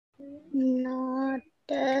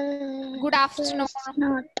Good afternoon.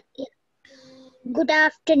 Good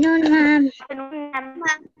afternoon, ma'am.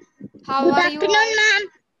 How Good are you? afternoon, ma'am.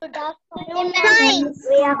 Good afternoon, ma'am.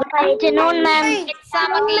 Good afternoon, ma'am. Exam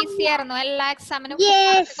ഒക്കെ easy ആയിരുന്നു. എല്ലാ എക്സാമിനും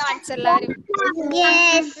Yes. കാണിച്ചെല്ലാരും.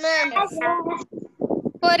 Yes, ma'am.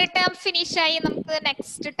 ഇപ്പൊ ഒരു term finish ആയി, നമുക്ക്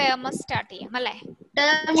next term start ചെയ്യാം അല്ലേ?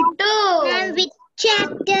 Term 2. Ma'am, which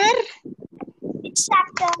chapter? Which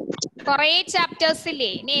chapter? കൊറേ ചാപ്റ്റേഴ്സ്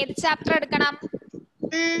ഇല്ലേ? ഇനി ഏത് ചാപ്റ്റർ എടുക്കണം?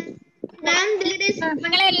 Ma'am, there is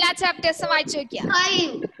നിങ്ങൾ എല്ലാ ചാപ്റ്റേഴ്സും വായിച്ചു നോക്കിയാ?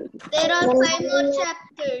 5. There are 5 more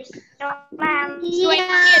chapters. No, ma'am.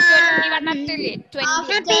 21 up to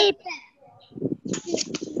 20.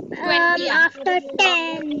 After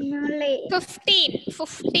 10 only.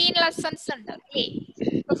 15 lessons ഉണ്ട് അല്ലേ?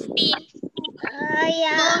 15.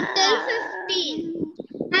 Yeah. Total 15.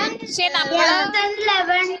 പക്ഷെ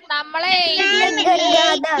നമ്മളെ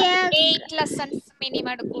 8 lessons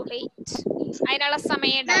മിനിമം എടുക്കൂല. 8 അതിനുള്ള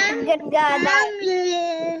സമയം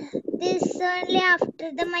This only after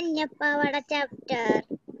the Manyappavada chapter.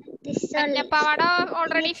 Manyappavada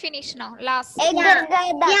already finished now. Last. Yeah,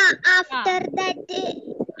 after that.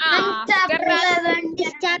 After that.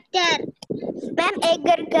 This chapter. Ma'am,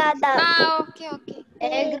 Egargada. Okay.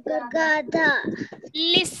 Egargada.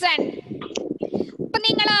 Listen. ഇപ്പൊ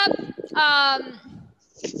നിങ്ങള്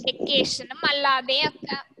വെക്കേഷനും അല്ലാതെ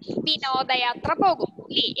വിനോദയാത്ര പോകും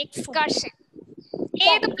അല്ലേ? എക്സ്കർഷൻ.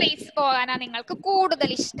 ഏത് പ്ലേസ് പോകാനാ നിങ്ങൾക്ക് കൂടുതൽ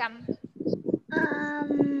ഇഷ്ടം?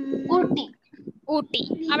 ഊട്ടി.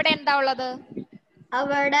 അവിടെ എന്താ ഉള്ളത്?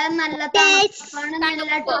 അവിടെ നല്ല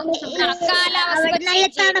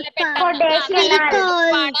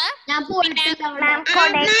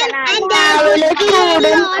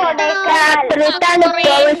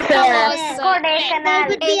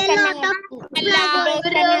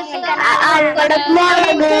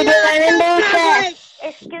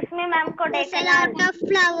Excuse me, ma'am. Kodaikanal. Lot of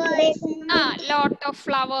flowers. Lot of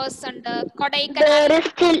flowers ഉണ്ട്. There is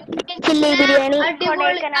chili biryani.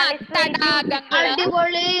 Kodaikanal.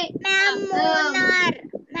 അടിപൊളി. Ma'am, Munnar.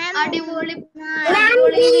 അടിപൊളി.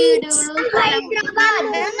 Beach,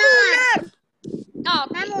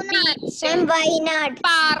 Wayanad.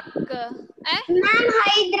 Park. Ma'am,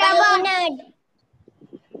 Hyderabad.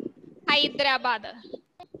 Hyderabad.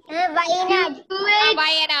 Wayanad.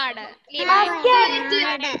 Wayanad.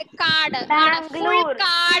 കാട്.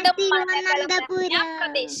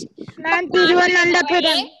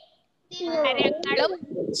 മരങ്ങളും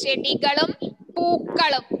ചെടികളും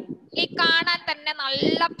പൂക്കളും ഈ കാണാൻ തന്നെ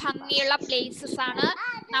നല്ല ഭംഗിയുള്ള പ്ലേസസ് ആണ്.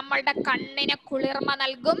 നമ്മളുടെ കണ്ണിന് കുളിർമ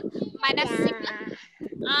നൽകും, മനസ്സിന്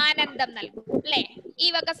ആനന്ദം നൽകും അല്ലേ? ഈ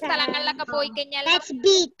വക സ്ഥലങ്ങളിലൊക്കെ പോയി കഴിഞ്ഞാൽ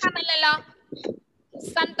നല്ലല്ലോ,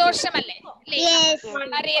 സന്തോഷമല്ലേ?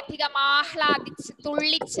 വളരെയധികം ആഹ്ലാദിച്ച്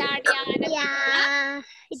തുള്ളിച്ചാടി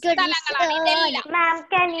സ്ഥലങ്ങളാണ് ഇതെല്ലാം. Ma'am,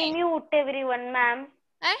 can you mute everyone, ma'am?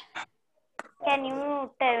 Can you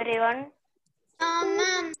mute everyone?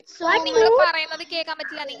 നിങ്ങൾ പറയുന്നത് കേൾക്കാൻ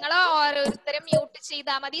പറ്റില്ല. നിങ്ങൾ ഓരോരുത്തരും മ്യൂട്ട്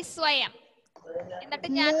ചെയ്താൽ മതി സ്വയം. എന്നിട്ട്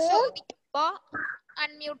ഞാൻ ചോദിക്കുമ്പോ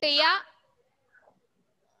അൺമ്യൂട്ട് ചെയ്യാ,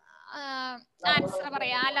 ആൻസർ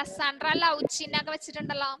പറയാ. അലസാൻഡ്ര ലവ് ചിഹ്നൊക്കെ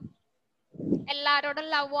വെച്ചിട്ടുണ്ടല്ലോ, എല്ലാരോടും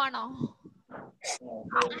ലവ് ആണോ?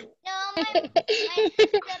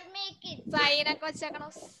 സൈനൊക്കെ വെച്ചേക്കണോ?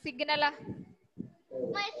 സിഗ്നല്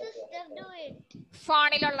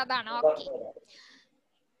ഫോണിലുള്ളതാണ്. ഓക്കെ,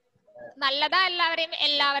 നല്ലതാ.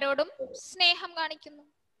 എല്ലാവരോടും സ്നേഹം കാണിക്കുന്നു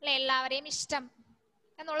അല്ലെ? എല്ലാവരെയും ഇഷ്ടം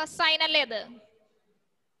എന്നുള്ള സൈൻ അല്ലേ അത്?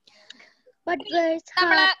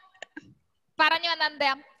 നമ്മള് പറഞ്ഞു വന്ന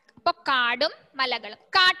എന്താ? അപ്പൊ കാടും മലകളും.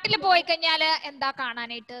 കാട്ടില് പോയി കഴിഞ്ഞാല് എന്താ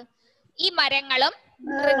കാണാനായിട്ട്? ഈ മരങ്ങളും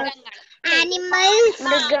മൃഗങ്ങളും,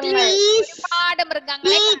 ഒരുപാട്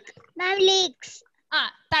മൃഗങ്ങളെ,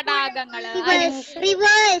 തടാകങ്ങള്,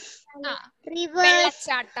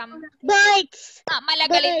 വെള്ളച്ചാട്ടം,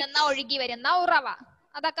 മലകളിൽ നിന്ന് ഒഴുകി വരുന്ന ഉറവ,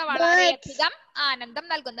 അതൊക്കെ വളരെയധികം ആനന്ദം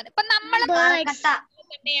നൽകുന്നുണ്ട്. ഇപ്പൊ നമ്മൾ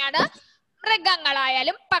തന്നെയാണ്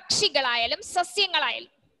മൃഗങ്ങളായാലും പക്ഷികളായാലും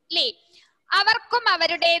സസ്യങ്ങളായാലും അല്ലേ? അവർക്കും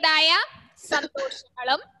അവരുടേതായ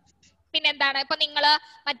സന്തോഷങ്ങളും പിന്നെന്താണ്? ഇപ്പൊ നിങ്ങള്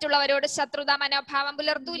മറ്റുള്ളവരോട് ശത്രുതാ മനോഭാവം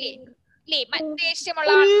പുലർത്തൂലേ? ദേഷ്യമുള്ള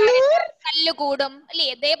ആൾക്കാരെ തല്ലുകൂടും അല്ലേ?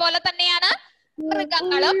 ഇതേപോലെ തന്നെയാണ്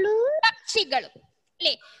മൃഗങ്ങളും പക്ഷികളും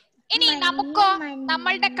അല്ലേ? ഇനി നമുക്കോ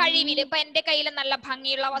നമ്മളുടെ കഴിവിൽ, ഇപ്പൊ എന്റെ കയ്യിൽ നല്ല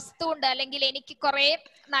ഭംഗിയുള്ള വസ്തു ഉണ്ട്, അല്ലെങ്കിൽ എനിക്ക് കുറെ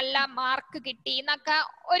നല്ല മാർക്ക് കിട്ടി എന്നൊക്കെ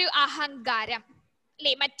ഒരു അഹങ്കാരം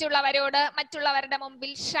അല്ലേ? മറ്റുള്ളവരുടെ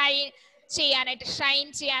മുമ്പിൽ ഷൈൻ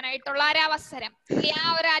ചെയ്യാനായിട്ടുള്ള ഒരവസരം അല്ലേ? ആ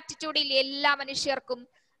ഒരു ആറ്റിറ്റ്യൂഡിൽ എല്ലാ മനുഷ്യർക്കും,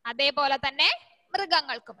 അതേപോലെ തന്നെ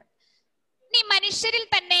മൃഗങ്ങൾക്കുമുണ്ട്. ഇനി മനുഷ്യരിൽ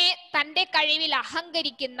തന്നെ തന്റെ കഴിവിൽ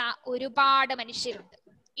അഹങ്കരിക്കുന്ന ഒരുപാട് മനുഷ്യരുണ്ട്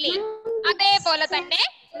അല്ലേ? അതേപോലെ തന്നെ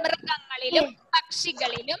മൃഗങ്ങളിലും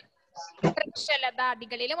പക്ഷികളിലും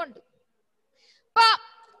വൃക്ഷലതാദികളിലുമുണ്ട്. അപ്പൊ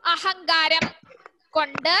അഹങ്കാരം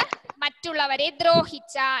കൊണ്ട് മറ്റുള്ളവരെ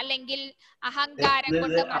ദ്രോഹിച്ച അല്ലെങ്കിൽ അഹങ്കാരം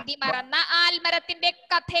കൊണ്ട് മതിമറന്ന ആൽമരത്തിന്റെ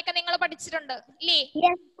കഥയൊക്കെ നിങ്ങൾ പഠിച്ചിട്ടുണ്ട് ഇല്ലേ?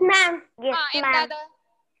 എന്താ അത്?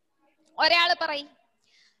 ഒരാള് പറയും.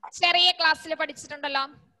 ചെറിയ ക്ലാസ്സിൽ പഠിച്ചിട്ടുണ്ടല്ലോ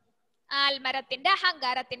ആൽമരത്തിന്റെ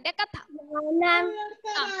അഹങ്കാരത്തിന്റെ കഥ.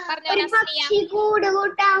 പറഞ്ഞോ നസ്നിയ.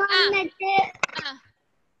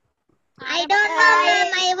 I don't know, ma'am.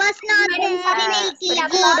 I was not listening.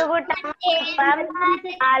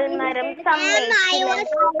 ആൽമരം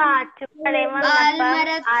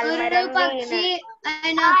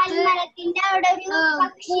ആൽമരത്തിന്റെ അവിടെ ഒരു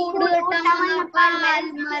പക്ഷി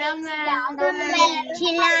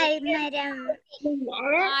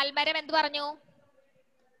ആൽമരം എന്ത് പറഞ്ഞു?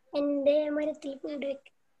 എന്റെ മരത്തിൽ കൂട്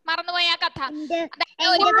മറന്നുപോയ ആ കഥ.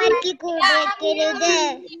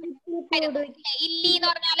 ഇല്ലി എന്ന്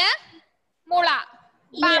പറഞ്ഞാല് മുള.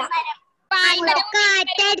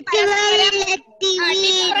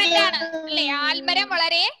 ആൽമരം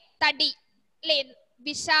വളരെ തടി അല്ലെ,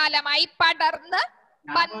 വിശാലമായി പടർന്ന്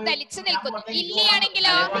പന്തലിച്ച് നിൽക്കുന്നു.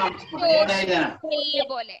 ഇല്ലിയാണെങ്കിലോ കോല്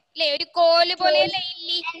പോലെ അല്ലെ, ഒരു കോല് പോലെയല്ലേ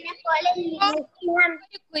ഇല്ലി.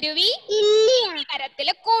 ഒരു കുരുവി ഇല്ലി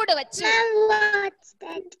മരത്തില് കൂട് വെച്ചു.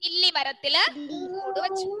 ഇല്ലി മരത്തില് കൂട്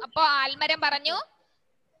വെച്ചു. അപ്പൊ ആൽമരം പറഞ്ഞു,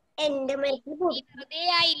 വെറുതെ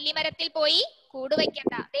ആ ഇല്ലിമരത്തിൽ പോയി കൂട്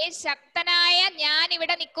വെക്കണ്ട. അതേ ശക്തനായ ഞാൻ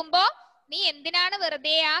ഇവിടെ നിൽക്കുമ്പോ നീ എന്തിനാണ്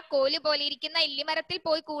വെറുതെ ആ കോല് പോലെ ഇരിക്കുന്ന ഇല്ലിമരത്തിൽ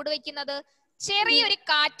പോയി കൂട് വെക്കുന്നത്? ചെറിയൊരു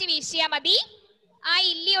കാറ്റ് വീശിയാ മതി, ആ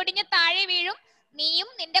ഇല്ലി ഒടിഞ്ഞ് താഴെ വീഴും, നീയും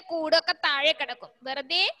നിന്റെ കൂടൊക്കെ താഴെ കിടക്കും.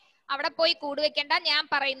 വെറുതെ അവിടെ പോയി കൂട് വെക്കണ്ട, ഞാൻ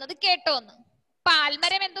പറയുന്നത് കേട്ടോന്ന്. അപ്പൊ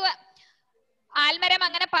ആൽമരം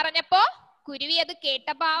അങ്ങനെ പറഞ്ഞപ്പോ കുരുവി അത് കേട്ട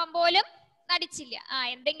പാവം പോലും നടിച്ചില്ല.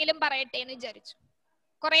 എന്തെങ്കിലും പറയട്ടെ എന്ന് വിചാരിച്ചു.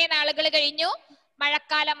 കുറെ നാളുകൾ കഴിഞ്ഞു,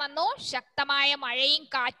 മഴക്കാലം വന്നു. ശക്തമായ മഴയും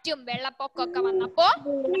കാറ്റും വെള്ളപ്പൊക്കമൊക്കെ വന്നപ്പോ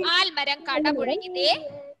ആൽമരം കടപുഴകിതേ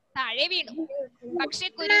താഴെ വീണു. പക്ഷെ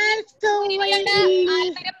കുരുവിയോട്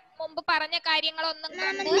ആൽമരം മുമ്പ് പറഞ്ഞ കാര്യങ്ങളൊന്നും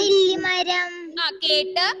കണ്ട്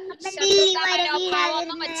കേട്ട്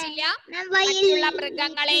മനോഭാവമൊന്നും വച്ചില്ല. മറ്റുള്ള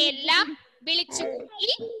മൃഗങ്ങളെ എല്ലാം വിളിച്ചു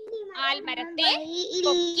കൂട്ടി ആൽമരത്തെ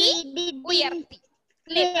പൊക്കി ഉയർത്തി.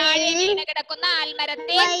 താഴെ വീണ് കിടക്കുന്ന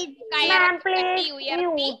ആൽമരത്തെ കയറ്റി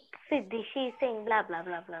ഉയർത്തി.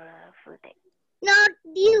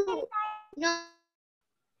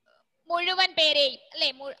 മുഴുവൻ പേരെയും അല്ലെ,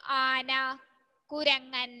 ആന,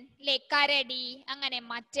 കുരങ്ങൻ, കരടി, അങ്ങനെ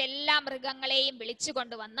മറ്റെല്ലാ മൃഗങ്ങളെയും വിളിച്ചു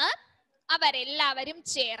കൊണ്ടുവന്ന് അവരെല്ലാവരും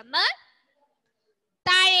ചേർന്ന്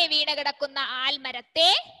താഴെ വീണ് കിടക്കുന്ന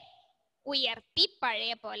ആൽമരത്തെ ഉയർത്തി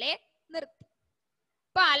പഴയ പോലെ നിർത്തി.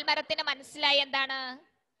 അപ്പൊ ആൽമരത്തിന് മനസ്സിലായി എന്താണ്?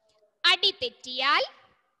 അടി തെറ്റിയാൽ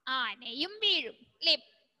ആനയും വീഴും അല്ലെ.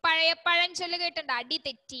 പഴയ പഴഞ്ചൊല്ല് കേട്ടിട്ടുണ്ട്, അടി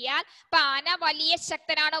തെറ്റിയാൽ. അപ്പൊ ആന വലിയ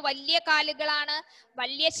ശക്തനാണ്, വലിയ കാലുകളാണ്,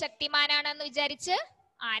 വലിയ ശക്തിമാനാണെന്ന് വിചാരിച്ച്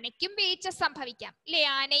ആനയ്ക്കും വീഴ്ച സംഭവിക്കാം അല്ലെ.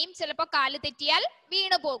 ആനയും ചിലപ്പോ കാല് തെറ്റിയാൽ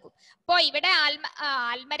വീണു പോകും. അപ്പൊ ഇവിടെ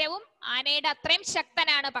ആൽമരവും ആനയുടെ അത്രയും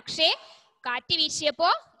ശക്തനാണ്. പക്ഷേ കാറ്റ് വീശിയപ്പോ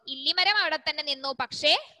ഇല്ലിമരം അവിടെ തന്നെ നിന്നു,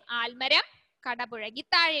 പക്ഷേ ആൽമരം കടപുഴകി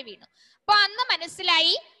താഴെ വീണു. അപ്പൊ അന്ന്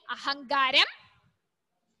മനസ്സിലായി, അഹങ്കാരം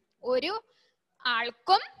ഒരു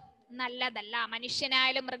ആൾക്കും നല്ലതല്ല.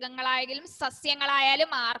 മനുഷ്യനായാലും മൃഗങ്ങളായാലും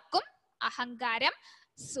സസ്യങ്ങളായാലും ആർക്കും അഹങ്കാരം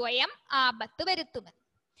സ്വയം ആപത്ത് വരുത്തുമെന്ന്.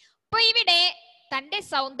 അപ്പൊ ഇവിടെ തന്റെ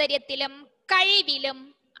സൗന്ദര്യത്തിലും കഴിവിലും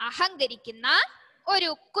അഹങ്കരിക്കുന്ന ഒരു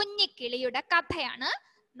കുഞ്ഞിക്കിളിയുടെ കഥയാണ്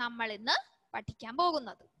നമ്മൾ ഇന്ന് പഠിക്കാൻ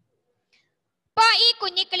പോകുന്നത്. അപ്പൊ ഈ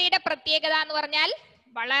കുഞ്ഞിക്കിളിയുടെ പ്രത്യേകത എന്ന് പറഞ്ഞാൽ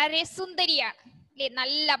വളരെ സുന്ദരിയാണ് അല്ലെ.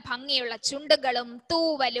 നല്ല ഭംഗിയുള്ള ചുണ്ടുകളും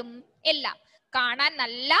തൂവലും എല്ലാം കാണാൻ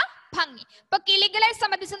നല്ല ഭംഗി. ഇപ്പൊ കിളികളെ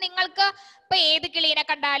സംബന്ധിച്ച് നിങ്ങൾക്ക് ഇപ്പൊ ഏത് കിളീനെ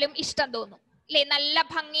കണ്ടാലും ഇഷ്ടം തോന്നും അല്ലെ. നല്ല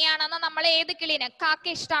ഭംഗിയാണെന്ന് നമ്മൾ ഏത് കിളീനെ, കാക്ക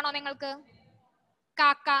ഇഷ്ടാണോ നിങ്ങൾക്ക്?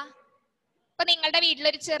 കാക്ക. ഇപ്പൊ നിങ്ങളുടെ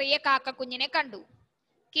വീട്ടിലൊരു ചെറിയ കാക്ക കുഞ്ഞിനെ കണ്ടു,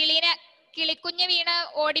 കിളിക്കുഞ്ഞ് വീണ്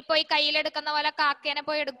ഓടിപ്പോയി കയ്യിലെടുക്കുന്ന പോലെ കാക്കേനെ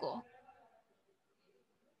പോയി എടുക്കുവോ?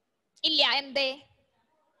 ഇല്ല. എന്തേ?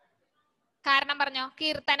 കാരണം പറഞ്ഞോ.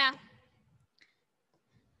 കീർത്തന,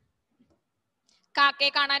 കാക്കയെ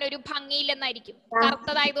കാണാൻ ഒരു ഭംഗിയില്ലെന്നായിരിക്കും,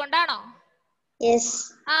 കറുത്തതായതുകൊണ്ടാണോ? യെസ്.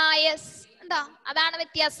 എന്താ, അതാണ്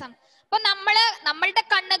വ്യത്യാസം. അപ്പൊ നമ്മളുടെ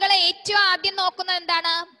കണ്ണുകളെ ഏറ്റവും ആദ്യം നോക്കുന്നത്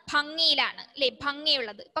എന്താണ്? ഭംഗിയിലാണ് അല്ലെ,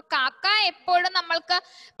 ഭംഗിയുള്ളത്. ഇപ്പൊ കാക്ക എപ്പോഴും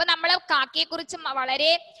ഇപ്പൊ നമ്മള് കാക്കയെ കുറിച്ച്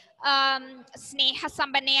വളരെ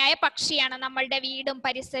സ്നേഹസമ്പന്നയായ പക്ഷിയാണ്. നമ്മളുടെ വീടും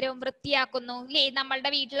പരിസരവും വൃത്തിയാക്കുന്നു അല്ലേ. നമ്മളുടെ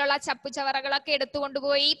വീട്ടിലുള്ള ചപ്പുചവറകളൊക്കെ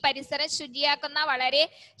എടുത്തുകൊണ്ടുപോയി പരിസരം ശുചിയാക്കുന്ന വളരെ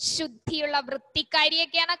ശുദ്ധിയുള്ള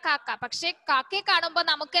വൃത്തിക്കാരിയൊക്കെയാണ് കാക്ക. പക്ഷെ കാക്കയെ കാണുമ്പോൾ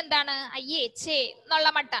നമുക്ക് എന്താണ്? അയ്യേ ചേ എന്നുള്ള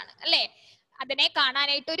മട്ടാണ് അല്ലെ. അതിനെ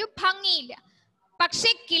കാണാനായിട്ട് ഒരു ഭംഗിയില്ല. പക്ഷെ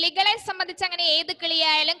കിളികളെ സംബന്ധിച്ച് അങ്ങനെ ഏത്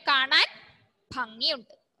കിളിയായാലും കാണാൻ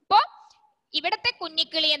ഭംഗിയുണ്ട്. അപ്പോ ഇവിടത്തെ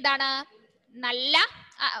കുഞ്ഞിക്കിളി എന്താണ്? നല്ല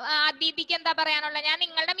ദീദിക്ക് എന്താ പറയാനുള്ള? ഞാൻ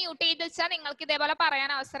നിങ്ങളുടെ മ്യൂട്ട് ചെയ്ത് വെച്ചാൽ നിങ്ങൾക്ക് ഇതേപോലെ പറയാൻ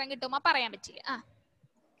അവസരം കിട്ടുമ്പോ പറയാൻ പറ്റില്ല.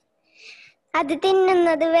 അത്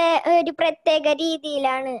തിന്നുന്നത് ഒരു പ്രത്യേക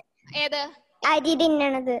രീതിയിലാണ്. ഏത്? അരി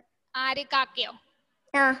തിന്നണത്. ആര്? കാക്കയോ?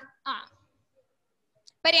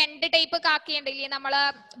 ഇപ്പൊ 2 ടൈപ്പ് കാക്കയുണ്ടല്ലേ, നമ്മള്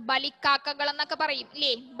ബലിക്കാക്കകൾ എന്നൊക്കെ പറയും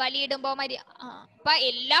ഇല്ലേ, ബലിയിടുമ്പോ അപ്പൊ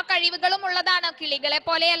എല്ലാ കഴിവുകളും ഉള്ളതാണ്. കിളികളെ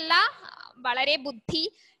പോലെയല്ല, വളരെ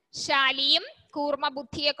ബുദ്ധിശാലിയും കൂർമ്മ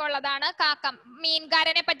ബുദ്ധിയൊക്കെ ഉള്ളതാണ് കാക്ക.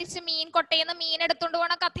 മീൻകാരനെ പറ്റിച്ച് മീൻ കൊട്ടയെന്ന് മീൻ എടുത്തോണ്ട്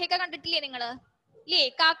പോണ കഥയൊക്കെ കണ്ടിട്ടില്ലേ നിങ്ങള്? ഇല്ലേ?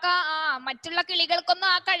 കാക്ക മറ്റുള്ള കിളികൾക്കൊന്നും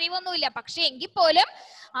ആ കഴിവൊന്നുമില്ല. പക്ഷെ എങ്കിൽ പോലും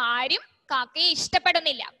ആരും കാക്കയെ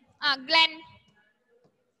ഇഷ്ടപ്പെടുന്നില്ല. Glenn.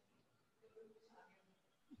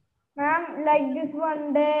 Ma'am, like this one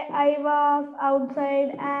day I was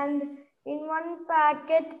outside and in one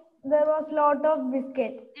packet there was lot of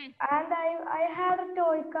biscuit and I had a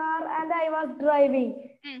toy car and I was driving.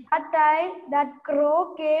 At time that crow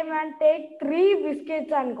came and take 3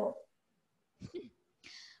 biscuits and go.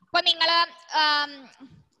 അപ്പൊ നിങ്ങള്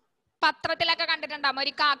പത്രത്തിലൊക്കെ കണ്ടിട്ടുണ്ടാവും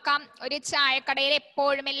ഒരു കാക്ക ഒരു ചായക്കടയിൽ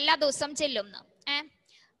എപ്പോഴും എല്ലാ ദിവസവും ചെല്ലുന്നു.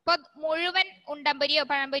 അപ്പൊ മുഴുവൻ ഉണ്ടമ്പരിയോ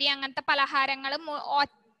പഴംപൊരിയോ അങ്ങനത്തെ പലഹാരങ്ങളും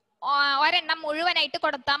ഒരെണ്ണം മുഴുവനായിട്ട്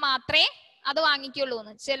കൊടുത്താൽ മാത്രമേ അത് വാങ്ങിക്കുള്ളൂ.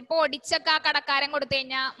 ചിലപ്പോ ഒടിച്ചൊക്കെ ആ കടക്കാരൻ കൊടുത്തു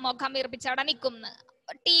കഴിഞ്ഞാൽ മുഖം വീർപ്പിച്ച് അവിടെ നിൽക്കുന്നു.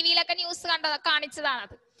 ടിവിയിലൊക്കെ ന്യൂസ്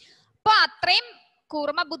കാണിച്ചതാണത്. അപ്പൊ അത്രയും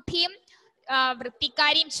കൂർമ്മ ബുദ്ധിയും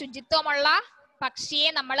വൃത്തിക്കാരിയും ശുചിത്വമുള്ള പക്ഷിയെ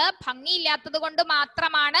നമ്മള് ഭംഗിയില്ലാത്തത് കൊണ്ട്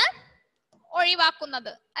മാത്രമാണ്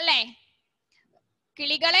ഒഴിവാക്കുന്നത് അല്ലേ?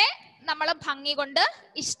 കിളികളെ നമ്മൾ ഭംഗി കൊണ്ട്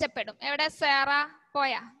ഇഷ്ടപ്പെടും. എവിടെ സേറ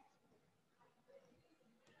പോയാ?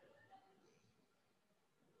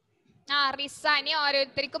 റിസ, ഇനി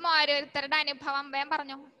ഓരോരുത്തർക്കും ഓരോരുത്തരുടെ അനുഭവം വേം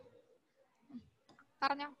പറഞ്ഞോ.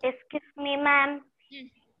 Excuse me ma'am.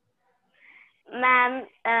 മാം,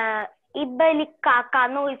 ഈ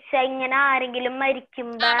ബലിക്കാക്കാന്ന് ചോദിച്ചാൽ ഇങ്ങനെ ആരെങ്കിലും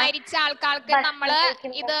മരിച്ച ആൾക്കാർക്ക് നമ്മള്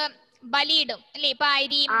ഇത് ബലിയിടും അല്ലേ? ഇപ്പൊ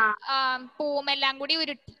അരിയും പൂവും എല്ലാം കൂടി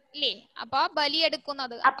ഉരുട്ടി ഇല്ലേ? അപ്പൊ ബലി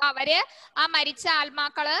എടുക്കുന്നത്. അപ്പൊ അവര് ആ മരിച്ച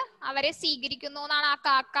ആത്മാക്കള് അവരെ സ്വീകരിക്കുന്നു എന്നാണ് ആ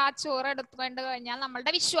കാക്ക ചോറ് എടുത്തുകൊണ്ട് കഴിഞ്ഞാൽ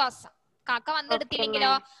നമ്മളുടെ വിശ്വാസം. കാക്ക വന്നെടുത്തില്ലെങ്കിലോ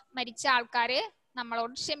മരിച്ച ആൾക്കാര്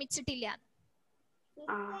നമ്മളോട് ക്ഷമിച്ചിട്ടില്ല.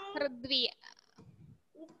 പൃഥ്വി.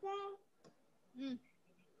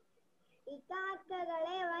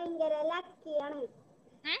 ഭയങ്കര ലക്കിയാണ്.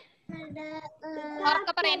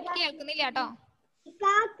 ഉറക്കെ പറയാൻ എനിക്ക് കേൾക്കുന്നില്ല കേട്ടോ.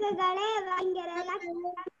 കാക്കകളെ ഭയങ്കര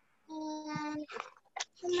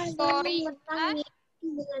സോറി.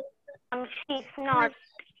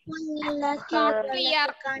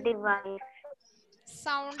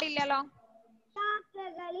 സൗണ്ട് ഇല്ലല്ലോ.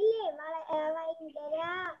 കാക്കകളില്ലേ ഭയങ്കര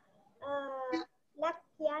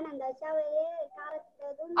ലക്കിയാണ്. എന്താ വെച്ചാ അവര്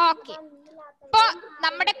കറുത്തതും ഇപ്പൊ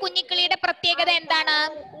നമ്മുടെ കുഞ്ഞിക്കിളിയുടെ പ്രത്യേകത എന്താണ്?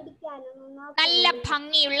 നല്ല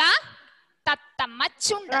ഭംഗിയുള്ള തത്തമ്മ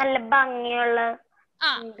ചുണ്ട്, നല്ല ഭംഗിയുള്ള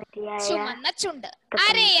ചുമന്ന ചുണ്ട്,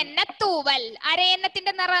 അരയന്ന തൂവൽ.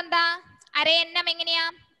 അരയന്നത്തിന്റെ നിറം എന്താ? അരയന്നം എങ്ങനെയാ?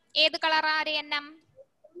 ഏത് കളറാ അരയന്നം?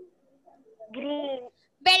 ഗ്രീൻ,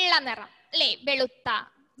 വെള്ള നിറം അല്ലേ? വെളുത്ത,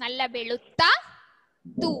 നല്ല വെളുത്ത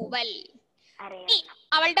തൂവൽ.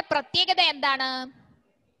 അവളുടെ പ്രത്യേകത എന്താണ്?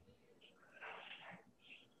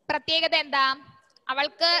 പ്രത്യേകത എന്താ?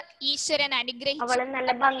 അവൾക്ക് ഈശ്വരൻ അനുഗ്രഹിച്ചു.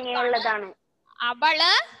 നല്ല ഭംഗിയുള്ളതാണ്.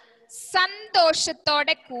 അവള്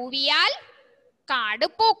സന്തോഷത്തോടെ കൂവിയാൽ കാട്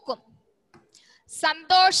പൂക്കും.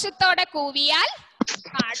 സന്തോഷത്തോടെ കൂവിയാൽ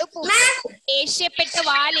കാട് പൂക്കും. ദേഷ്യപ്പെട്ട്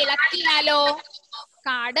വാലിളക്കിയാലോ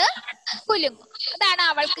കാട് കുലുങ്ങും. അതാണ്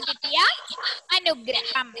അവൾക്ക് കിട്ടിയ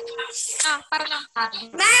അനുഗ്രഹം. പറഞ്ഞോ.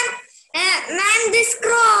 Ma'am, these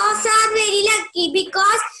crows are very lucky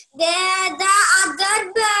because the other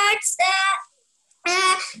birds,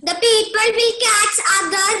 the people will catch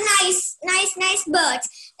other nice birds.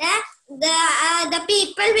 The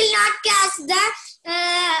people will not catch the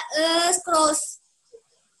crows.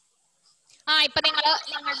 ഇപ്പൊ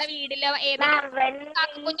നിങ്ങളുടെ വീട്ടില്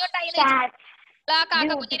ഏതെങ്കിലും കുഞ്ഞുണ്ടായി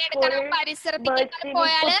കുഞ്ഞിനെ എടുക്കാൻ പരിസരത്തേക്ക്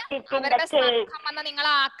പോയാല് അവരുടെ സംഘം വന്ന്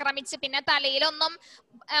നിങ്ങളെ ആക്രമിച്ച് പിന്നെ തലയിലൊന്നും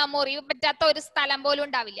മുറിവ് പറ്റാത്ത ഒരു സ്ഥലം പോലും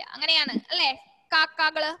ഉണ്ടാവില്ല. അങ്ങനെയാണ് അല്ലേ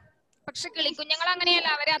കാക്കകള്? പക്ഷെ കിളിക്കുഞ്ഞുങ്ങൾ അങ്ങനെയല്ല.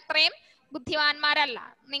 അവര് അത്രയും ബുദ്ധിമാന്മാരല്ല.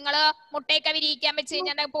 നിങ്ങള് മുട്ടയൊക്കെ വിരിയിക്കാൻ വെച്ച്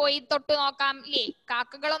കഴിഞ്ഞാൽ പോയി തൊട്ട് നോക്കാം ഇല്ലേ?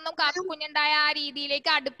 കാക്കകളൊന്നും കാക്കക്കുഞ്ഞുണ്ടായ ആ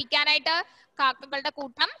രീതിയിലേക്ക് അടുപ്പിക്കാനായിട്ട് കാക്കകളുടെ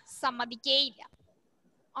കൂട്ടം സമ്മതിക്കേയില്ല.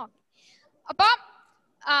 അപ്പൊ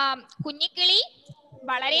കുഞ്ഞിക്കിളി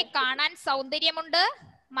വളരെ കാണാൻ സൗന്ദര്യമുണ്ട്.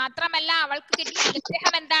 മാത്രമല്ല അവൾക്ക് കിട്ടിയ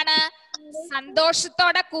അനുഗ്രഹം എന്താണ്?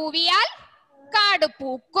 സന്തോഷത്തോടെ കൂവിയാൽ കാട്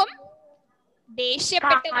പൂക്കും,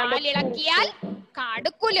 ദേഷ്യപ്പെട്ട് വാലിളക്കിയാൽ കാട്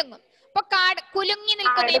കുലുങ്ങും. അപ്പൊ കാട് കുലുങ്ങി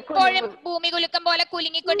നിൽക്കുന്ന, എപ്പോഴും ഭൂമി കുലുക്കം പോലെ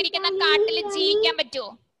കുലുങ്ങിക്കൊണ്ടിരിക്കുന്ന കാട്ടിൽ ജീവിക്കാൻ പറ്റുമോ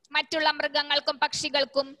മറ്റുള്ള മൃഗങ്ങൾക്കും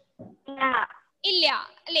പക്ഷികൾക്കും? ഇല്ല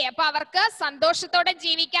അല്ലെ? അപ്പൊ അവർക്ക് സന്തോഷത്തോടെ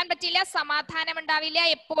ജീവിക്കാൻ പറ്റില്ല, സമാധാനം ഉണ്ടാവില്ല,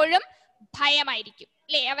 എപ്പോഴും ഭയമായിരിക്കും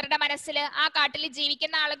അല്ലെ? അവരുടെ മനസ്സിൽ ആ കാട്ടിൽ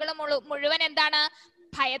ജീവിക്കുന്ന ആളുകൾ മുഴുവൻ എന്താണ്?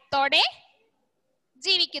 ഭയത്തോടെ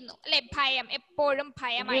ജീവിക്കുന്നു അല്ലെ? ഭയം, എപ്പോഴും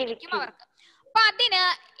ഭയമായിരിക്കും അവർക്ക്. അപ്പൊ അതിന്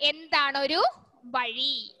എന്താണൊരു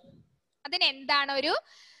വഴി? അതിനെന്താണൊരു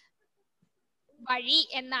വഴി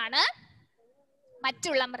എന്നാണ്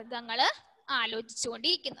മറ്റുള്ള മൃഗങ്ങള്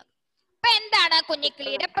ആലോചിച്ചുകൊണ്ടിരിക്കുന്നത്. അപ്പൊ എന്താണ്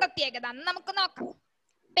കുഞ്ഞിക്കിളിയുടെ പ്രത്യേകത എന്ന് നമുക്ക് നോക്കാം.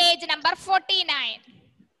 പേജ് നമ്പർ 49,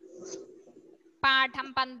 പാഠം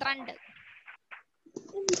 12.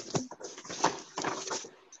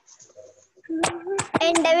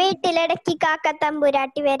 എന്റെ വീട്ടിലിടയ്ക്ക് കാക്ക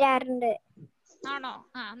തമ്പുരാട്ടി വരാറുണ്ട്. ആണോ?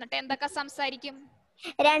 എന്നിട്ട് എന്തൊക്കെ സംസാരിക്കും?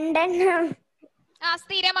 രണ്ടെണ്ണം.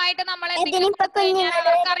 സ്ഥിരമായിട്ട് നമ്മൾ എന്തെങ്കിലും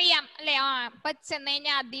അവർക്കറിയാം അല്ലെ? ഇപ്പൊ ചെന്ന്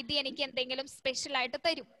കഴിഞ്ഞാൽ അതിഥി എനിക്ക് എന്തെങ്കിലും സ്പെഷ്യൽ ആയിട്ട്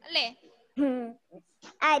തരും അല്ലേ?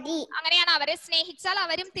 അരി. അങ്ങനെയാണ്. അവരെ സ്നേഹിച്ചാൽ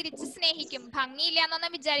അവരും തിരിച്ച് സ്നേഹിക്കും. ഭംഗിയില്ല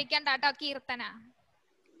എന്നൊന്നും വിചാരിക്കാൻ ടാട്ടോ കീർത്തന.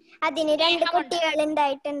 അതിന് 2 കുട്ടികൾ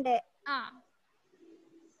ഉണ്ടായിട്ടുണ്ട്.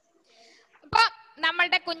 അപ്പൊ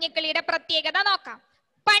നമ്മളുടെ കുഞ്ഞിക്കിളിയുടെ പ്രത്യേകത നോക്കാം.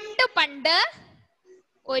 പണ്ട്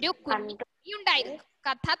ഒരു കുഞ്ഞിക്കിളി ഉണ്ടായിരുന്നു.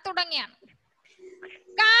 കഥ തുടങ്ങിയാണ്.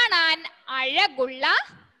 കാണാൻ അഴകുള്ള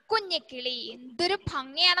കുഞ്ഞിക്കിളി. എന്തൊരു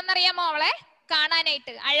ഭംഗിയാണെന്നറിയാമോ അവളെ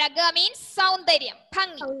കാണാനായിട്ട്? അഴക് മീൻസ് സൗന്ദര്യം,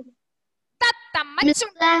 ഭംഗി. തത്തമ്മ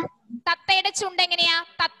ചുണ്ട്. തത്തയുടെ ചുണ്ട് എങ്ങനെയാ?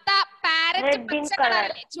 തത്ത പാരറ്റ് പച്ച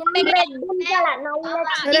കളറല്ലേ? ചുണ്ട്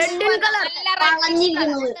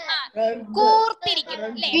കൂർത്തിരിക്കും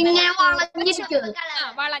അല്ലേ?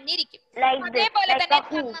 വളഞ്ഞിരിക്കും. അതേപോലെ തന്നെ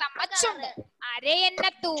തത്തമ്മ ചുണ്ട്. അരയന്ന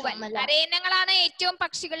തൂവൽ. അരയന്നങ്ങളാണ് ഏറ്റവും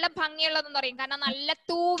പക്ഷികളുടെ ഭംഗിയുള്ളതെന്ന് പറയും. കാരണം നല്ല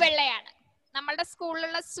തൂവെള്ളയാണ്. നമ്മളുടെ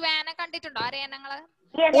സ്കൂളിലുള്ള സ്വാനെ കണ്ടിട്ടുണ്ടോ? അരയന്നങ്ങള്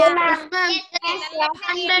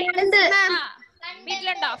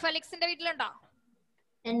വീട്ടിലുണ്ടോ? ഫെലിക്സിന്റെ വീട്ടിലുണ്ടോ?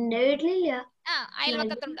 എന്റെ വീട്ടിലില്ല.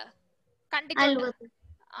 അയൽവക്കത്തുണ്ട്. കണ്ടിട്ടുണ്ട്.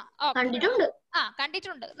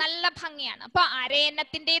 കണ്ടിട്ടുണ്ട്. നല്ല ഭംഗിയാണ്. അപ്പൊ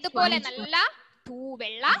അരയന്നത്തിന്റേതുപോലെ നല്ല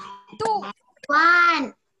തൂവെള്ള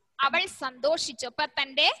അവൾ സന്തോഷിച്ചു. അപ്പൊ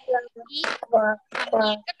തന്റെ ഈ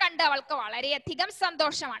ഭംഗിയൊക്കെ കണ്ട് അവൾക്ക് വളരെയധികം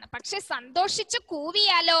സന്തോഷമാണ്. പക്ഷെ സന്തോഷിച്ച്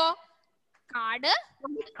കൂവിയാലോ കാട്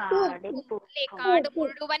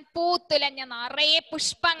മുഴുവൻ പൂത്തുലഞ്ഞ നിറയെ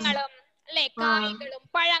പുഷ്പങ്ങളും അല്ലെ, കായ്കളും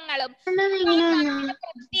പഴങ്ങളും.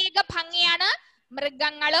 പ്രത്യേക ഭംഗിയാണ്.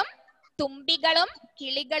 മൃഗങ്ങളും തുമ്പികളും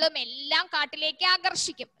കിളികളും എല്ലാം കാട്ടിലേക്ക്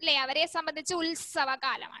ആകർഷിക്കും അല്ലെ? അവരെ സംബന്ധിച്ച്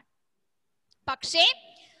ഉത്സവകാലമാണ്. പക്ഷേ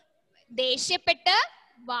ദേഷ്യപ്പെട്ട്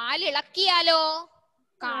വാലിളക്കിയാലോ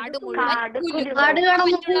കാട് മുഴുവൻ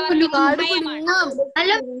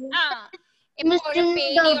എപ്പോഴും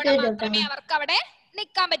പേടിയോടെ മാത്രമേ അവർക്ക് അവിടെ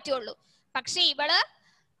നിൽക്കാൻ പറ്റുള്ളൂ. പക്ഷെ ഇവള്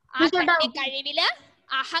ആ തന്റെ കഴിവില്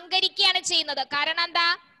അഹങ്കരിക്കുകയാണ് ചെയ്യുന്നത്. കാരണം എന്താ?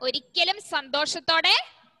 ഒരിക്കലും സന്തോഷത്തോടെ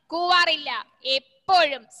കൂവാറില്ല.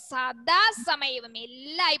 എപ്പോഴും സദാസമയവും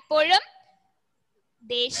എല്ലായ്പ്പോഴും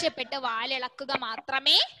ദേഷ്യപ്പെട്ട് വാലിളക്കുക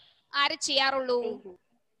മാത്രമേ ആര് ചെയ്യാറുള്ളൂ?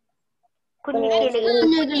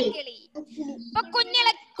 കുഞ്ഞിക്കിളി. അപ്പൊ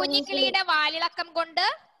കുഞ്ഞിക്കിളിയുടെ വാലിളക്കം കൊണ്ട്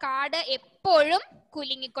കാട് എപ്പോഴും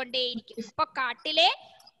കുലുങ്ങിക്കൊണ്ടേയിരിക്കും. അപ്പൊ കാട്ടിലെ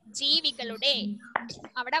ജീവികളുടെ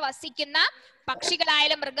അവിടെ വസിക്കുന്ന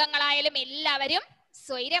പക്ഷികളായാലും മൃഗങ്ങളായാലും എല്ലാവരും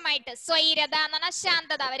സ്വൈരമായിട്ട്, സ്വൈരത എന്ന് പറഞ്ഞാൽ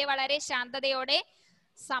ശാന്തത, അവര് വളരെ ശാന്തതയോടെ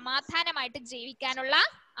സമാധാനമായിട്ട് ജീവിക്കാനുള്ള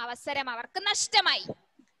അവസരം അവർക്ക് നഷ്ടമായി.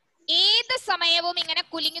 ഏത് സമയവും ഇങ്ങനെ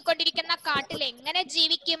കുലുങ്ങിക്കൊണ്ടിരിക്കുന്ന കാട്ടിൽ എങ്ങനെ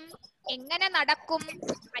ജീവിക്കും? എങ്ങനെ നടക്കും?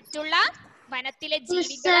 മറ്റുള്ള വനത്തിലെ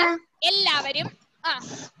ജീവികൾ എല്ലാവരും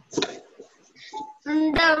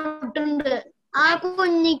ആ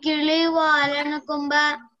കുഞ്ഞിക്കിളി വാലണക്കുമ്പോ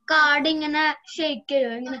കാടിങ്ങനെ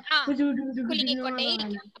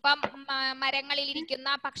കുലുങ്ങിക്കൊണ്ടേയിരിക്കും. അപ്പൊ മരങ്ങളിൽ ഇരിക്കുന്ന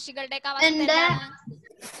പക്ഷികളുടെ അവസ്ഥ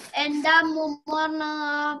എന്റെ അമ്മൂമ്മ പറഞ്ഞ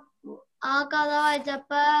ആ കഥ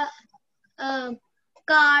വായിച്ചപ്പോ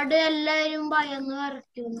കാട് എല്ലാരും ഭയന്ന്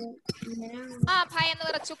വിറയ്ക്കുന്നു. ഭയന്ന്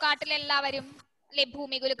വിറച്ചു കാട്ടിലെല്ലാവരും അല്ലെ?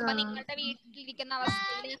 ഭൂമി കുലുക്കുമ്പോ നിങ്ങളുടെ വീട്ടിലിരിക്കുന്ന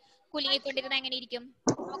അവസ്ഥയില് കുലുങ്ങിക്കൊണ്ടിരുന്ന എങ്ങനെ ഇരിക്കും?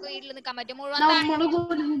 നമുക്ക് വീട്ടിൽ നിൽക്കാൻ പറ്റും? മുഴുവൻ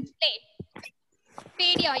അല്ലേ?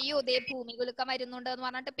 പേടിയോ? അയ്യോ ദേ ഭൂമി കുലുക്കം വരുന്നുണ്ട് എന്ന്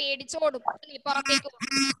പറഞ്ഞിട്ട് പേടിച്ചോടും, പുറത്തേക്ക് പോകും.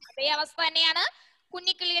 അതേ അവസ്ഥ തന്നെയാണ്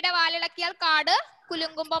കുഞ്ഞിക്കിളിയുടെ വാലിളക്കിയാൽ കാട്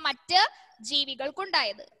കുലുങ്ങുമ്പോ മറ്റ്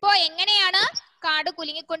ജീവികൾക്കുണ്ടായത്. ഇപ്പൊ എങ്ങനെയാണ് കാട്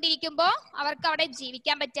കുലുങ്ങിക്കൊണ്ടിരിക്കുമ്പോ അവർക്ക് അവിടെ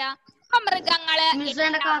ജീവിക്കാൻ പറ്റുക? അപ്പൊ മൃഗങ്ങള്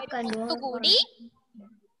ഒത്തുകൂടി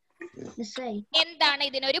എന്താണ്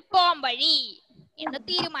ഇതിനൊരു പോംവഴി എന്ന്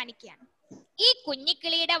തീരുമാനിക്കുകയാണ്. ഈ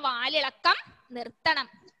കുഞ്ഞിക്കിളിയുടെ വാലിളക്കം നിർത്തണം.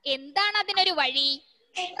 എന്താണ് അതിനൊരു വഴി?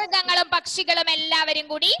 മൃഗങ്ങളും പക്ഷികളും എല്ലാവരും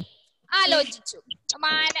കൂടി ആലോചിച്ചു.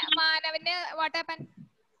 മാനവന് വാട്ട് ഹാപ്പൻ?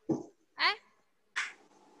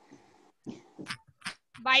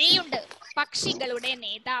 വഴിയുണ്ട്. പക്ഷികളുടെ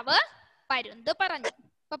നേതാവ് പരുന്ത് പറഞ്ഞു.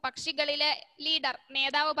 അപ്പൊ പക്ഷികളിലെ ലീഡർ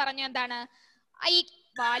നേതാവ് പറഞ്ഞു എന്താണ്, ഈ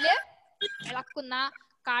വാല് ഇളക്കുന്ന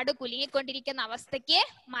കാട് കുലുങ്ങിക്കൊണ്ടിരിക്കുന്ന അവസ്ഥയ്ക്ക്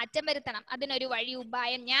മാറ്റം വരുത്തണം. അതിനൊരു വഴി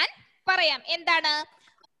ഉപായം ഞാൻ പറയാം. എന്താണ്?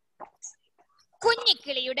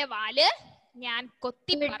 കുഞ്ഞിക്കിളിയുടെ വാല് ഞാൻ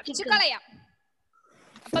കൊത്തി പറിച്ചു കളയാം.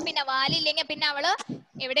 അപ്പൊ പിന്നെ വാലില്ലെങ്കിൽ പിന്നെ അവള്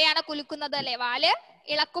എവിടെയാണ് കുലുക്കുന്നത് അല്ലെ? വാല്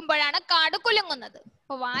ഇളക്കുമ്പോഴാണ് കാട് കുലുങ്ങുന്നത്.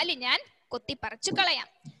 അപ്പൊ വാല് ഞാൻ കൊത്തിപ്പറിച്ചു കളയാം.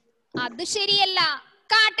 അത് ശരിയല്ല.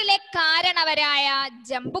 കാട്ടിലെ കാരണവരായ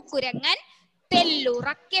ജമ്പുക്കുരങ്ങൻ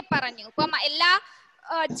തെല്ലുറക്കെ പറഞ്ഞു. ഇപ്പം എല്ലാ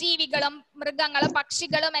ജീവികളും മൃഗങ്ങളും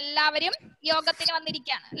പക്ഷികളും എല്ലാവരും യോഗത്തിന്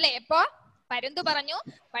വന്നിരിക്കുകയാണ് അല്ലെ? അപ്പൊ പരുന്തു പറഞ്ഞു,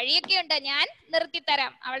 വഴിയൊക്കെ ഉണ്ട്, ഞാൻ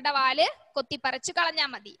നിർത്തിത്തരാം, അവളുടെ വാല് കൊത്തിപ്പറിച്ചു കളഞ്ഞാ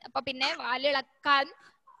മതി. അപ്പൊ പിന്നെ വാലിളക്കാൻ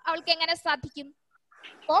അവൾക്ക് എങ്ങനെ സാധിക്കും?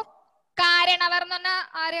 അപ്പോ കാരണവർ എന്ന് പറഞ്ഞാ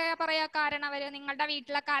ആരാ പറയാ? കാരണവര്, നിങ്ങളുടെ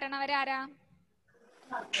വീട്ടിലെ കാരണവര് ആരാ?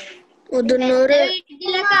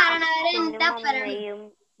 വീട്ടിലെ കാരണവര് എന്റെ അപ്പനാണ്.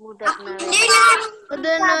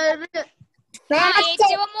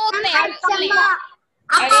 ഏറ്റവും മൂത്തയാൾ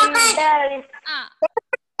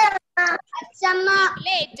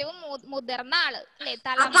ഏറ്റവും മുതിർന്ന ആള് അല്ലെ?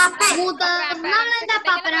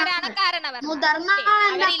 തലമുതിർന്നവരാണ് കാരണവർ.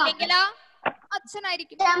 അവരില്ലെങ്കിലോ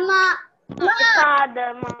അച്ഛനായിരിക്കും.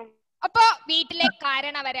 അപ്പോ വീട്ടിലെ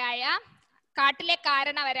കാരണവരായ, കാട്ടിലെ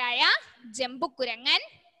കാരണവരായ ജമ്പുക്കുരങ്ങൻ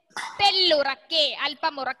തെല്ലുറക്കെ,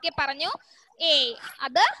 അല്പം ഉറക്കെ പറഞ്ഞു,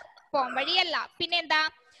 അത് പോംവഴിയല്ല. പിന്നെന്താ?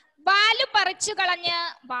 വാല് പറിച്ചു കളഞ്ഞ്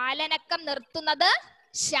വാലനക്കം നിർത്തുന്നത്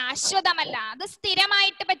ശാശ്വതമല്ല. അത്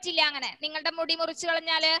സ്ഥിരമായിട്ട് പറ്റില്ല. അങ്ങനെ നിങ്ങളുടെ മുടി മുറിച്ചു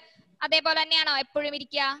കളഞ്ഞാല് അതേപോലെ തന്നെയാണോ എപ്പോഴും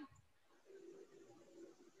ഇരിക്കുക?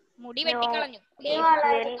 മുടി വെട്ടിക്കളഞ്ഞു,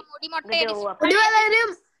 മുടി മൊട്ടയടിച്ചു, മുടി വളരും.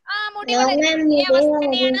 അവസ്ഥ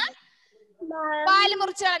തന്നെയാണ് വാല്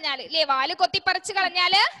മുറിച്ചു കളഞ്ഞാല് അല്ലെ? വാല് കൊത്തിപ്പറിച്ചു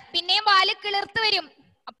കളഞ്ഞാല് പിന്നെയും വാല് കിളിർത്ത് വരും.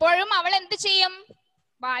 അപ്പോഴും അവൾ എന്ത് ചെയ്യും?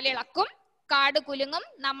 വാലിളക്കും, കാട് കുലുങ്ങും,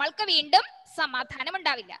 നമ്മൾക്ക് വീണ്ടും സമാധാനം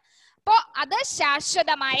ഉണ്ടാവില്ല. അപ്പോ അത്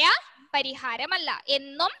ശാശ്വതമായ പരിഹാരമല്ല,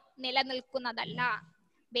 എന്നും നിലനിൽക്കുന്നതല്ല.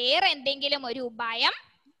 വേറെ എന്തെങ്കിലും ഒരു ഉപായം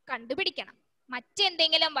കണ്ടുപിടിക്കണം.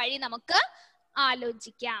 മറ്റെന്തെങ്കിലും വഴി നമുക്ക്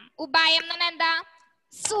ആലോചിക്കാം. ഉപായം എന്ന് പറഞ്ഞാൽ എന്താ?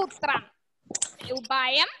 സൂത്രം.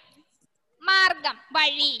 ഉപായം, മാർഗം,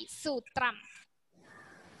 വഴി, സൂത്രം.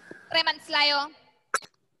 മനസ്സിലായോ?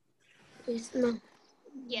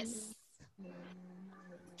 യെസ്.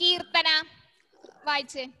 കീർത്തന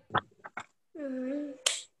വായിച്ചേ.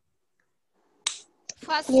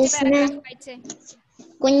 വായിച്ചേ.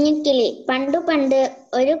 കുഞ്ഞിക്കിളി. പണ്ടു പണ്ട്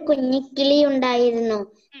ഒരു കുഞ്ഞിക്കിളി ഉണ്ടായിരുന്നു.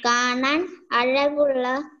 കാണാൻ അഴകുള്ള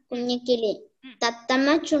കുഞ്ഞിക്കിളി. തത്തമ്മ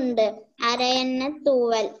ചുണ്ട്, അരയന്ന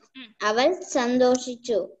തൂവൽ. അവൾ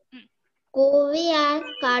സന്തോഷിച്ചു. കൂവിയാൽ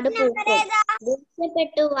കാട് പൂക്കും.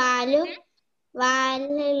 ദേഷ്യപ്പെട്ടു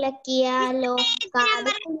വാലിളക്കിയാലോ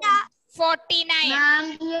കാട്. 49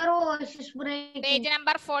 പേജ്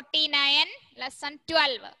നമ്പർ 49 ലെസൺ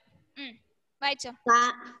 12 വായിച്ചോ.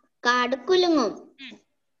 കാട് കുലുങ്ങും.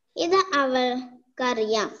 ഇത്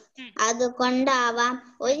അവൾക്കറിയാം. അതുകൊണ്ടാവാം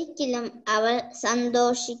ഒരിക്കലും അവൾ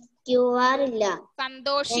സന്തോഷിച്ചു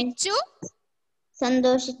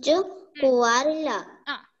കൂവാറില്ല.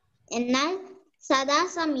 എന്നാൽ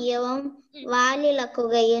സദാസമയവും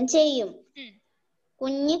വാലിളക്കുകയും ചെയ്യും.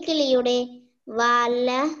 കുഞ്ഞിക്കിളിയുടെ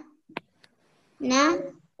വാലനക്കം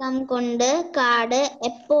കൊണ്ട് കാട്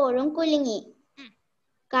എപ്പോഴും കുലുങ്ങി.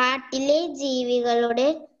 കാട്ടിലെ ജീവികളുടെ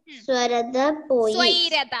സ്വൈരത പോയി.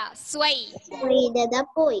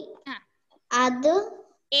 അത്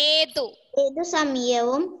ഏതു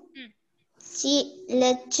സമയവും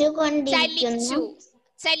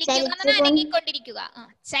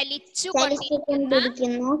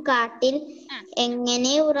ചലിച്ചുകൊണ്ടിരിക്കുന്നു കാട്ടിൽ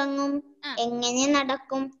എങ്ങനെ ഉറങ്ങും, എങ്ങനെ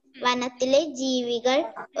നടക്കും? വനത്തിലെ ജീവികൾ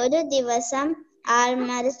ഒരു ദിവസം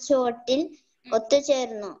ആൽമരച്ചോട്ടിൽ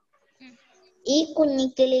ഒത്തുചേർന്നു. ഈ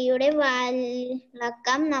കുഞ്ഞിക്കിളിയുടെ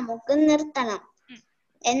വാലിളക്കം നമുക്ക് നിർത്തണം.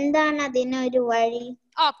 എന്താണ് അതിനൊരു വഴി?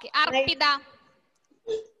 അർപ്പിത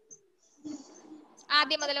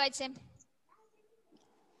ആദ്യം മുതൽ വായിച്ചേ.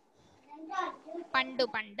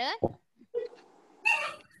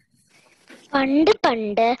 പണ്ട്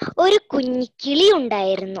പണ്ട് ഒരു കുഞ്ഞിക്കിളി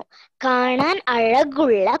ഉണ്ടായിരുന്നു. കാണാൻ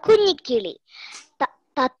അഴകുള്ള കുഞ്ഞിക്കിളി.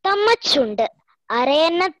 തത്തമ്മ ചുണ്ട്,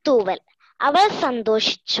 അരയന്ന തൂവൽ. അവൾ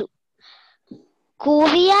സന്തോഷിച്ചു.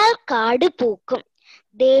 കൂവിയാൽ കാട് പൂക്കും.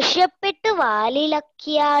 ദേഷ്യപ്പെട്ട്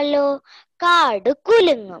വാലിളക്കിയാലോ കാട്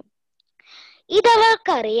കുലുങ്ങും.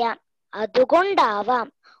 ഇതവൾക്കറിയാം. അതുകൊണ്ടാവാം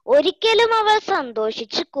ഒരിക്കലും അവൾ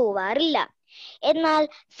സന്തോഷിച്ചു കൂവാറില്ല. എന്നാൽ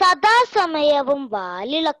സദാസമയവും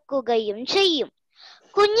വാലിളക്കുകയും ചെയ്യും.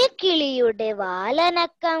 കുഞ്ഞിക്കിളിയുടെ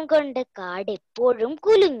വാലനക്കം കൊണ്ട് കാട് എപ്പോഴും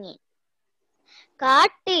കുലുങ്ങി.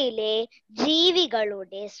 കാട്ടിലെ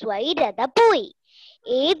ജീവികളുടെ സ്വൈരത പോയി.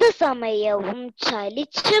 ഏതു സമയവും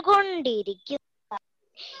ചലിച്ചുകൊണ്ടിരിക്കുന്നു.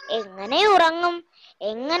 എങ്ങനെ ഉറങ്ങും,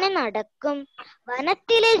 എങ്ങനെ നടക്കും?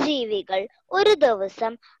 വനത്തിലെ ജീവികൾ ഒരു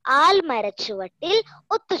ദിവസം ആൽമരച്ചുവട്ടിൽ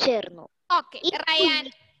ഒത്തുചേർന്നു.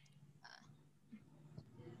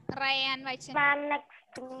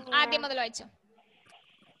 ആദ്യം മുതൽ വായിച്ചു.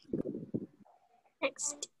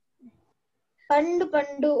 പണ്ടു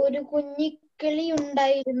പണ്ടു ഒരു കുഞ്ഞിക്കിളി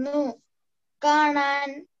ഉണ്ടായിരുന്നു. കാണാൻ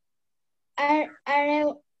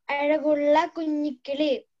അഴകുള്ള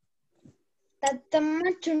കുഞ്ഞിക്കിളി, തത്തമ്മ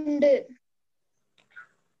ചുണ്ട്,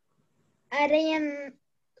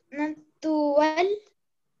 അരയന്ന തൂവൽ.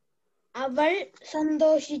 അവൾ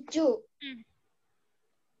സന്തോഷിച്ചു.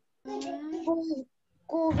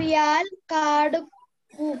 കൂവിയാൽ കാട്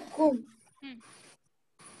പൂക്കും.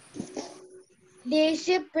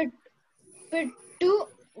 ദേഷ്യപ്പെട്ടു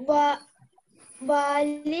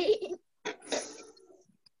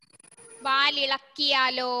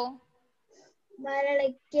വാലിളക്കിയാലോ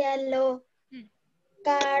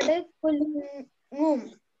കാട് കുലുങ്ങും.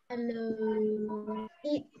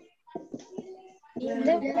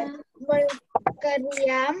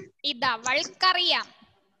 ഇതവൾക്കറിയാം.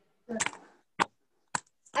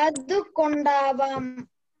 അതുകൊണ്ടാവാം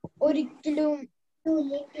ഒരിക്കലും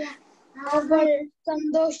അവൾ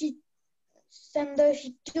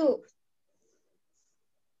സന്തോഷിച്ചു.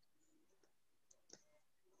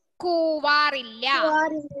 കൂവാറില്ല.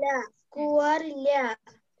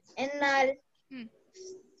 എന്നാൽ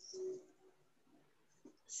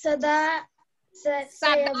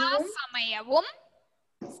സദാസമയവും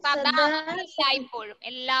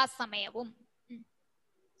എല്ലാ സമയവും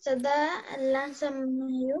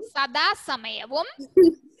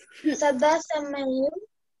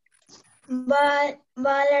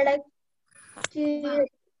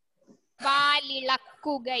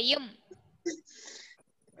വാലിളക്കുകയും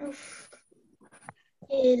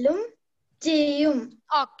ചെയ്യും.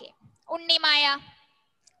 ഓക്കെ. ഉണ്ണിമായ.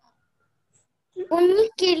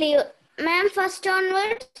 കുഞ്ഞിക്കിളി മാം, ഫസ്റ്റ്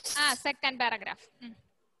ഓൺവേർഡ്സ്. Second paragraph.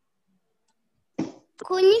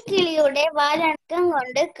 കുഞ്ഞിക്കിളിയുടെ വാലടക്കം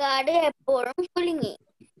കൊണ്ട് കാട് എപ്പോഴും കുലുങ്ങി.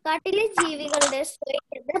 കാട്ടിലെ ജീവികളുടെ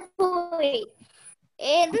സ്വൈര്യത പോയി.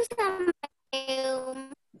 ഏതു സമയവും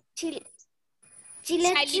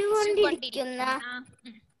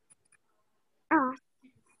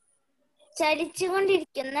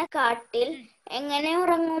ചലിച്ചുകൊണ്ടിരിക്കുന്ന കാട്ടിൽ എങ്ങനെ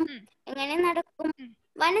ഉറങ്ങും, എങ്ങനെ നടക്കും?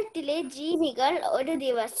 വനത്തിലെ ജീവികൾ ഒരു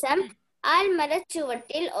ദിവസം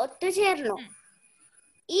ആൽമരച്ചുവട്ടിൽ ഒത്തുചേർന്നു.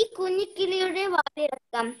 ഈ കുഞ്ഞിക്കിളിയുടെ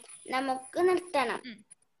വാലിളക്കം നമുക്ക് നിർത്തണം.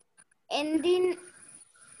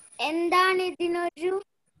 എന്താണിതിനൊരു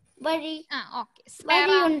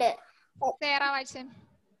വഴിയുണ്ട്.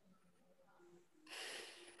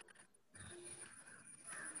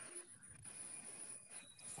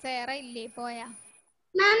 ഇല്ലേ പോയാ?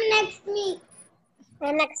 Ma'am, next me.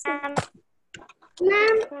 Next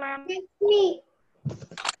me.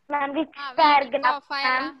 Ma'am, which paragraph?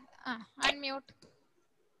 Unmute.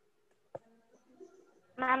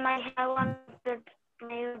 Ma'am, I have wanted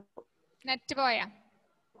mute. Net പോയാ?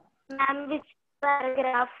 Ma'am, which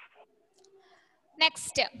paragraph?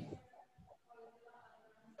 Next.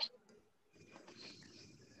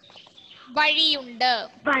 വഴിയുണ്ട്.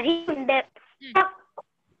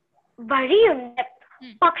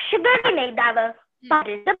 പക്ഷികളുടെ നേതാവ്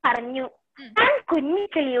പരുത് പറഞ്ഞു. ഞാൻ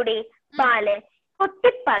കുഞ്ഞിക്കിളിയുടെ പാല്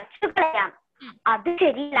പൊട്ടിപ്പറിച്ചു കളയാം. അത്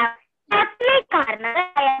ശരിയില്ല.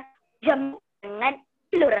 കാരണമായ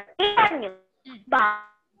ജമ്മുറക്കി പറഞ്ഞു.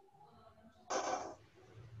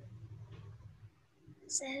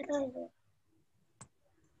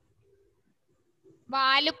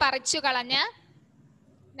 വാല് പറിച്ചു കളഞ്ഞ്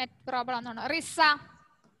നെറ്റ് പ്രോബ്ലം ഒന്നാണ്. റിസ.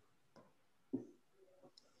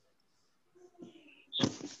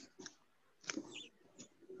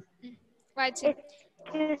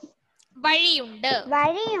 വഴിയുണ്ട്.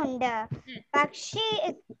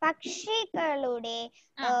 പക്ഷികളുടെ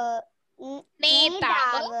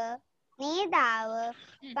നേതാവ്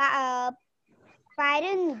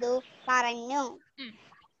പരുന്തു പറഞ്ഞു.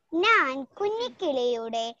 ഞാൻ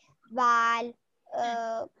കുഞ്ഞിക്കിളിയുടെ വാൽ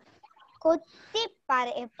കൊത്തി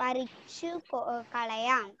പറിച്ചു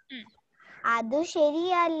കളയാം. അതു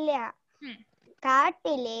ശരിയല്ല.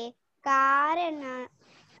 കാട്ടിലെ കാരണവരായ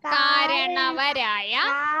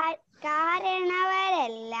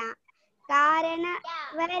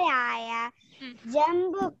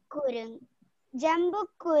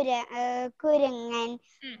കുരങ്ങൻ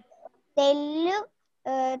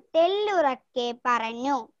തെല്ലുറക്കെ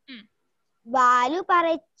പറഞ്ഞു. വാലു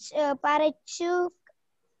പറിച്ചു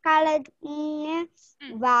കളഞ്ഞ്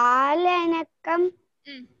വാലനക്കം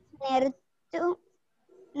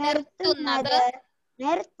നിർത്തുന്നത്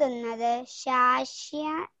നിർത്തുന്നത് ശാശ്വതമല്ല.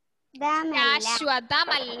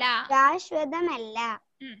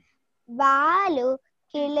 വാലു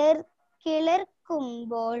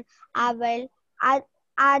കിളിർക്കുമ്പോൾ അവൾ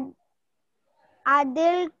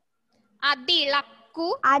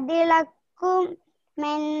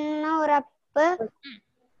അതിളക്കുമെന്നുറപ്പ്.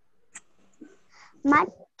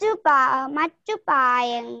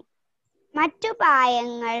 മറ്റു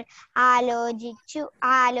പായങ്ങൾ ആലോചിക്കണം.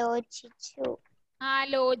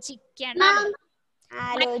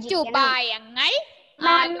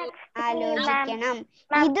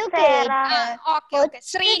 ഇതു കേട്ട്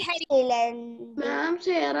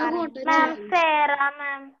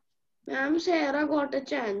Sarah got a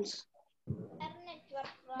chance.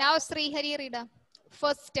 Now Srihari read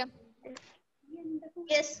first.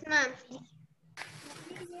 Yes, ma'am.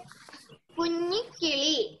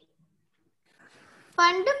 Kunjikili.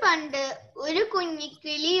 പണ്ട് ഒരു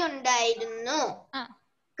കുഞ്ഞിക്കിളി ഉണ്ടായിരുന്നു.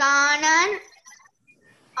 കാണാൻ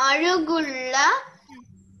അഴകുള്ള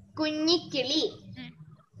കുഞ്ഞിക്കിളി.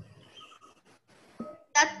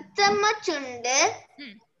 തത്തമ്മ ചുണ്ട്,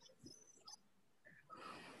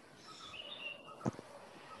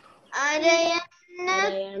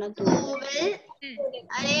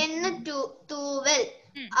 അരയന്ന തൂവൽ.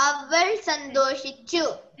 അവൾ സന്തോഷിച്ചു.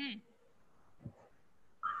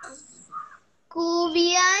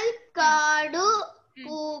 കൂവിയാൽ കാടു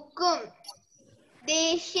പൂക്കും.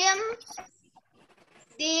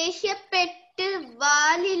 ദേഷ്യപ്പെട്ട്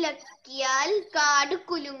വാലിളക്കിയാൽ കാട്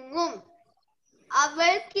കുലുങ്ങും.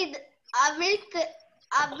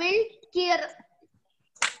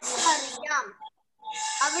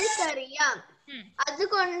 അവൾക്കറിയാം.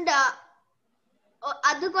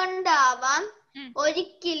 അതുകൊണ്ടാവാം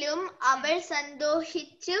ഒരിക്കലും അവൾ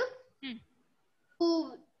സന്തോഷിച്ചു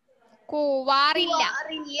കൂവാറില്ല.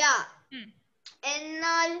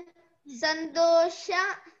 എന്നാൽ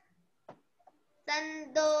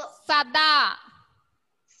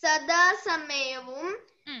സദാസമയവും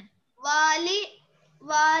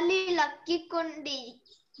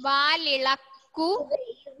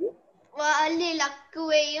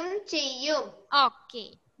വാലിളക്കുകയും ചെയ്യും. Okay.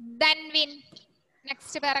 Danvin.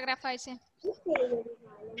 Next paragraph ആയിച്ചേ.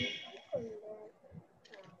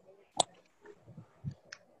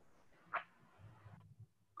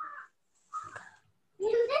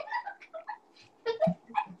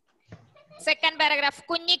 Second paragraph.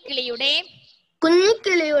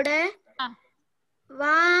 കുഞ്ഞിക്കിളിയുടെ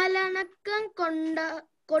വാലണക്കം കൊണ്ട്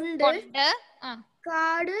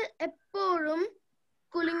കാട് എപ്പോഴും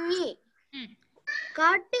കുലുങ്ങി.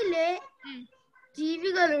 കാട്ടിലെ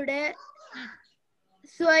ജീവികളുടെ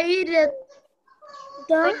സ്വൈരത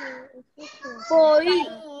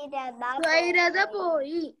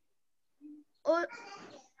പോയി.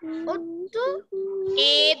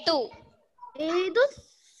 ഏതു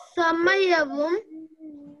സമയവും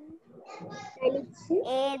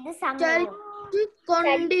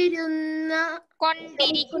കൊണ്ടിരിക്കുന്ന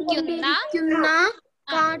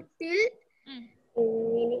കാട്ടിൽ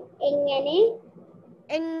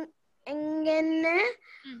എങ്ങനെ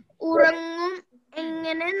ഉറങ്ങും,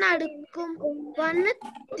 എങ്ങനെ നടക്കും?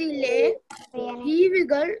 വനത്തിലെ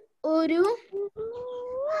ജീവികൾ ഒരു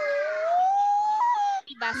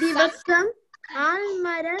ദിവസം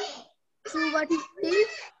ആൽമര ചുവട്ടിൽ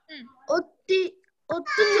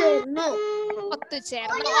ഒത്തുചേർന്നു.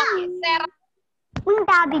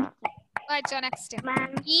 Next.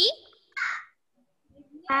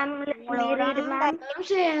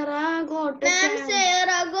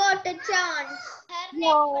 Sarah got a chance.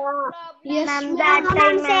 Yes, ma'am. That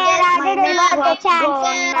time Sarah didn't got a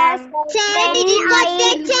chance. Sarah didn't got a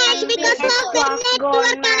chance because of the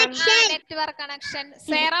network connection.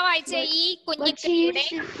 Sarah വായിച്ച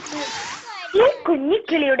ഈ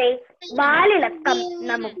കുഞ്ഞിക്കിളിയുടെ വാലിളക്കം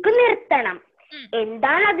നമുക്ക് നിർത്തണം.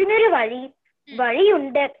 എന്താണ് അതിനൊരു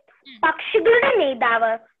വഴിയുണ്ട്. പക്ഷികളുടെ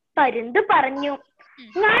നേതാവ് പരുന്ത് പറഞ്ഞു,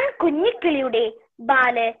 ഞാൻ കുഞ്ഞിക്കിളിയുടെ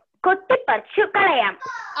ബാല് കൊത്തിപ്പറിച്ചു കളയാം.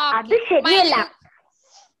 അത് ശരിയല്ല.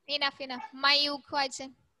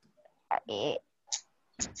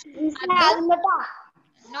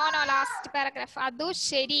 Last paragraph. അത്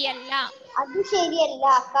ശരിയല്ല.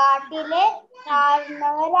 കാട്ടിലെ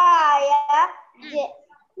കാരണവരായ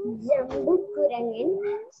ജമ്പുകുരങ്ങൻ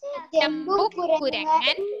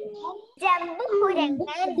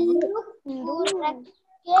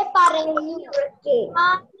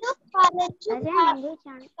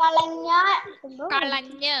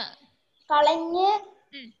പറഞ്ഞു, കളഞ്ഞ്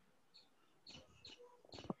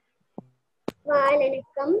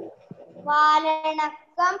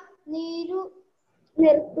വാലണക്കം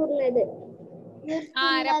നിർത്തുന്നത്.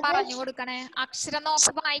 ആരാ പറഞ്ഞു കൊടുക്കണേ? അക്ഷരം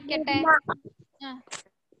നോക്കി വായിക്കട്ടെ. ഷ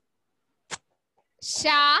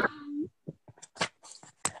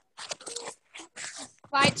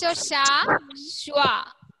വായിച്ചോ. ഷ ശ്വ.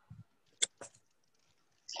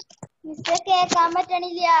 മിസ്സേ കേൾക്കാൻ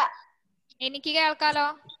പറ്റണില്ല. എനിക്ക് കേൾക്കാലോ.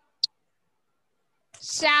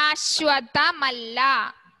 ശാശ്വതമല്ല.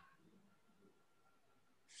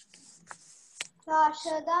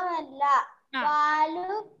 ശാശ്വതമല്ല. വാലു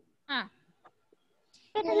ആ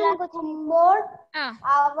ഇളക്കുമ്പോൾ ആ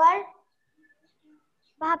അവൾ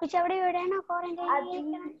ഭാപിച്ച് അവിടെ എവിടെയാണോ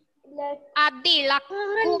ക്വാറന്റൈൻ?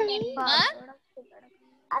 അതിളക്കുമെന്ന്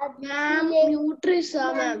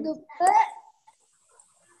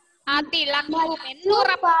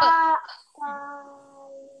അതിളക്കുമെന്നുറപ്പ്.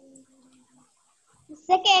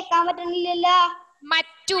 മിസ്സേ കേൾക്കാൻ പറ്റണില്ലല്ലോ.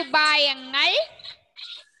 മറ്റുപായങ്ങൾ.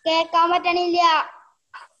 കേൾക്കാൻ പറ്റണില്ല.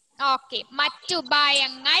 ഓക്കെ,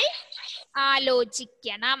 മറ്റുപായങ്ങൾ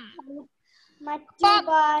ആലോചിക്കണം.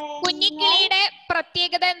 കുഞ്ഞിക്കിളിയുടെ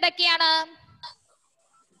പ്രത്യേകത എന്തൊക്കെയാണ്?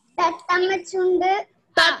 തത്തമ്മച്ചുണ്ട്.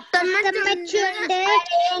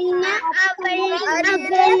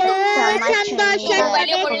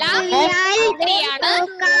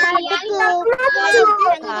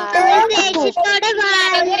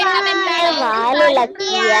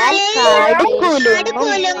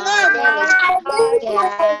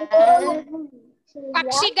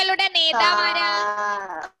 പക്ഷികളുടെ നേതാവാരാ?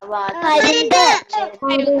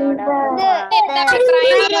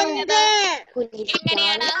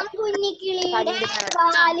 എങ്ങനെയാണ്?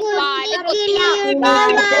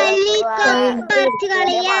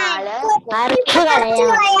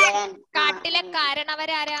 കാട്ടിലെ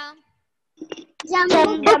കാരണവരാരാ?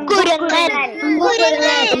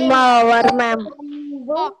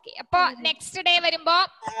 ഓക്കെ, അപ്പൊ നെക്സ്റ്റ് ഡേ വരുമ്പോ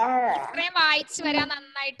ഇത്രയും വായിച്ചു വരാൻ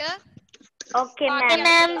നന്നായിട്ട്. Okay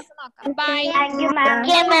ma'am. By. Thank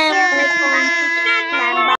you ma'am.